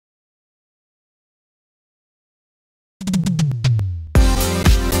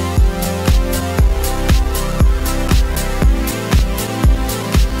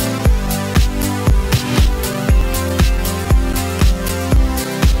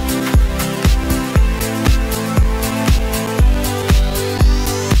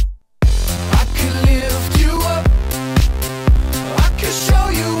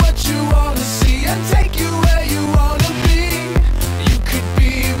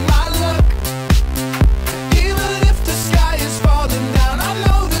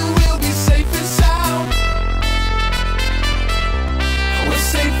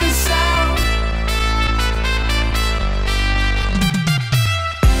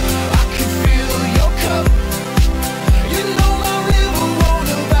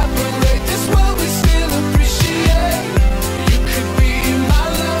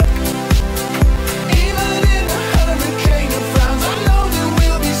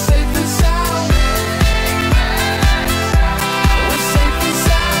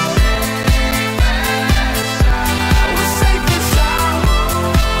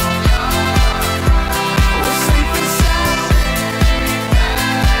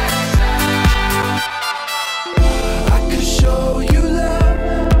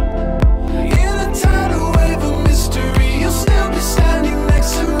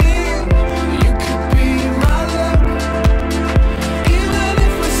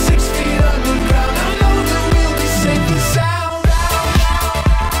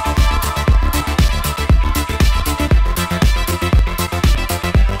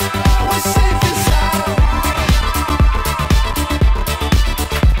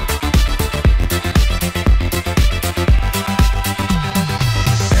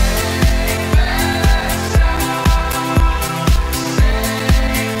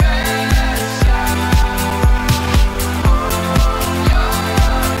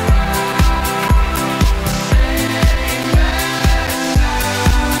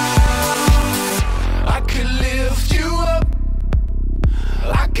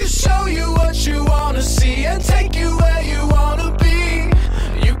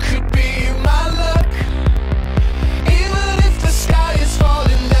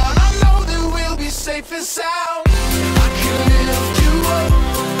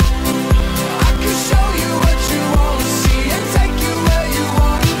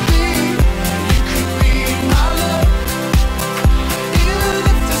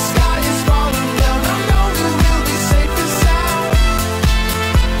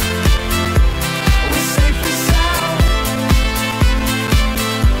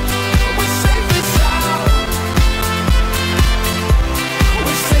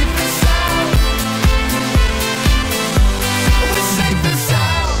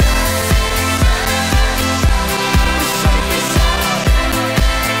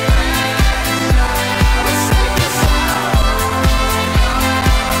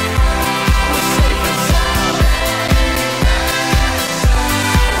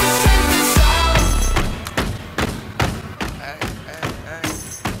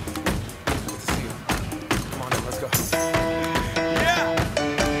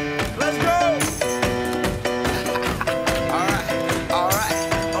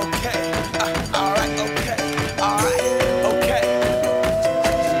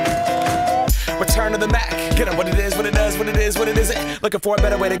Return to the Mac. Get up what it is, what it does, what it is, what it isn't. Looking for a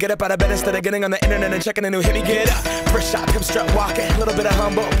better way to get up out of bed instead of getting on the internet and checking a new hit. Me get up. First shot, pimp strut walking. A little bit of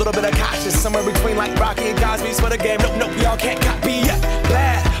humble, a little bit of cautious. Somewhere between like Rocky and Cosby's for the game. Nope, nope, y'all can't copy yet.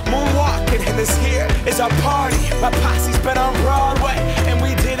 Bad moonwalking, and this here is our party. My posse's been on Broadway, and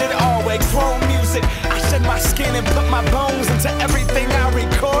we did it all way. Grown music. I shed my skin and put my bones into everything I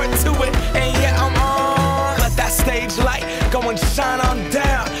record to it. And yeah, I'm on. Let that stage light go and shine on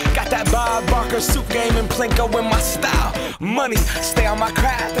down. Got that Bob Barker suit game and Plinko in my style. Money, stay on my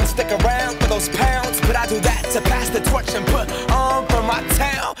craft and stick around for those pounds. But I do that to pass the torch and put on for my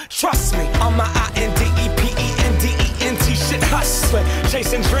town. Trust me, on my INDEPENDENT shit hustling.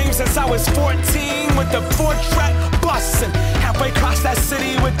 Chasing dreams since I was 14 with the 4-track bustin'. Halfway across that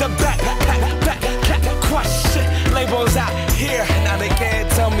city with the back crush shit. Labels out here, now they can't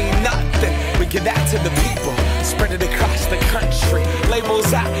tell me nothing. We give that to the people, spread it across the country.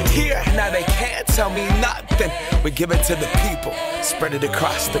 Labels out here, now they can't tell me nothing. We give it to the people, spread it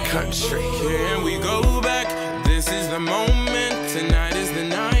across the country. Here we go back, this is the moment, tonight is the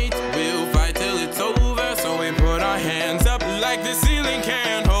night. We'll fight till it's over, so we put our hands up like the ceiling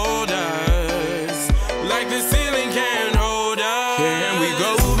can't hold us. Like the ceiling can't hold us. Here we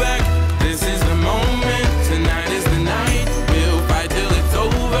go back, this is the moment, tonight is the night. We'll fight till it's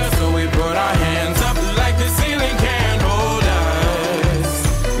over, so we put our hands up like the ceiling can't hold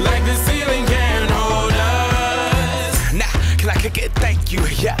us. Like the ceiling can't hold us. Nah, can I kick it? Thank you,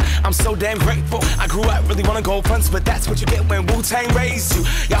 yeah, I'm so damn grateful. I grew up really wanna go fronts, but that's what you get when Wu-Tang raised you.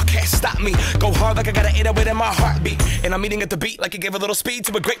 Y'all can't stop me, go hard like I got an 808 in my heartbeat. And I'm eating at the beat like it gave a little speed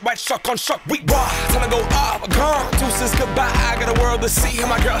to a great white shark on shark week. Raw, time to go off, gone, deuces goodbye. I got a world to see, and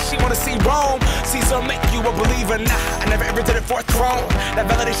my girl, she wanna see Rome. Caesar make you a believer, nah, I never ever did it for a throne. That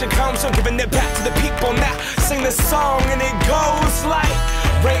validation comes from giving it back to the people. Now, sing this song and it goes like,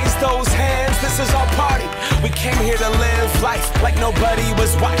 raise those hands, this is our party. We came here to live life like nobody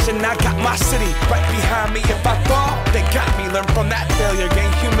was watching. I got my city right behind me. If I fall, they got me. Learn from that failure,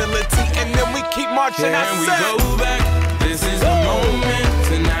 gain humility, and then we keep marching. And we go back, this is the moment,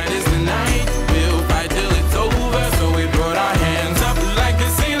 tonight is the night. We'll fight till it's over, so we put our hands up like the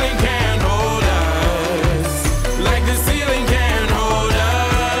ceiling can't hold us. Like the ceiling can't hold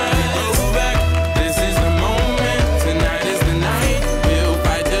us. Go back, this is the moment, tonight is the night. We'll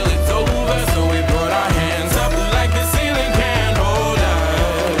fight till it's over, so we put our hands up like the ceiling can't hold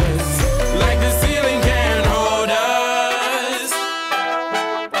us. Like the ceiling can't hold us.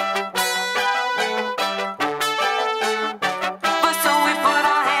 So we put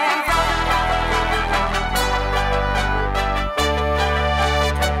our hands up.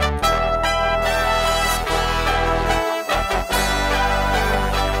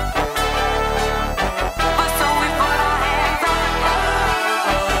 So we put our hands up.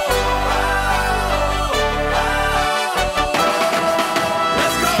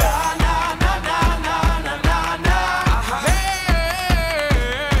 Let's go.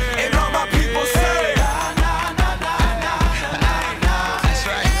 And all my people say, that's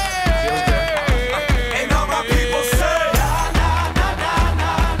right. Feels good. And all my people say,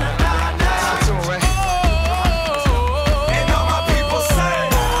 listen to it, right? And all my people say,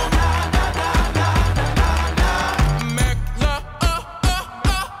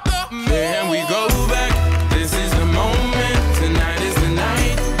 Here we go back, this is the moment, tonight is the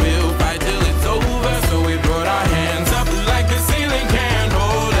night. We'll fight till it's over, so we put our hands up like the ceiling can't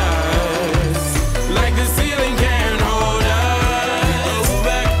hold us. Like the ceiling can't hold us. Go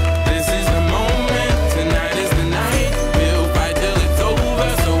back, this is the moment, tonight is the night. We'll fight till it's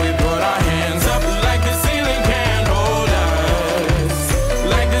over, so we put our hands up like the ceiling can't hold us.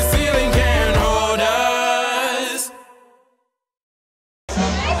 Like the ceiling can't hold us.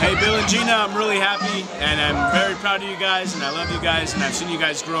 Hey, Bill and Gina, I'm really happy and I'm very proud of you guys, and I love you guys, and I've seen you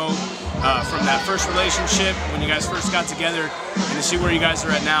guys grow from that first relationship when you guys first got together, and to see where you guys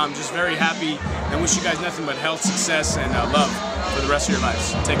are at now. I'm just very happy and wish you guys nothing but health, success, and love for the rest of your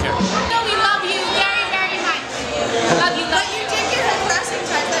lives. Take care. No, we love you very, very much. Love you, love you. You did get her dressing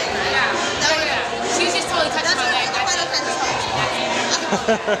type thing, right? Yeah. That was, She was just totally touching that's my what leg. the final touch.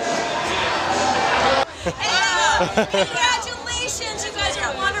 Congratulations, you guys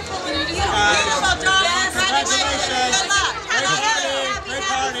are wonderful and you're beautiful, darling. Congratulations. Good luck.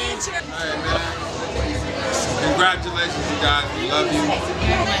 Happy future. Congratulations, you guys. We love you.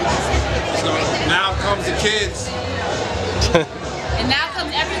 So now comes the kids. And now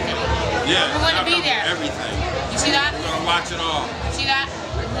comes everything. Yeah. We want to now be comes there. Everything. You see that? We're gonna watch it all. See that?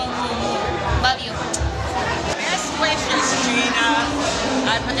 Love you. Best wishes, Gina.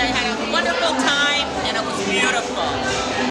 I had a wonderful time and it was beautiful.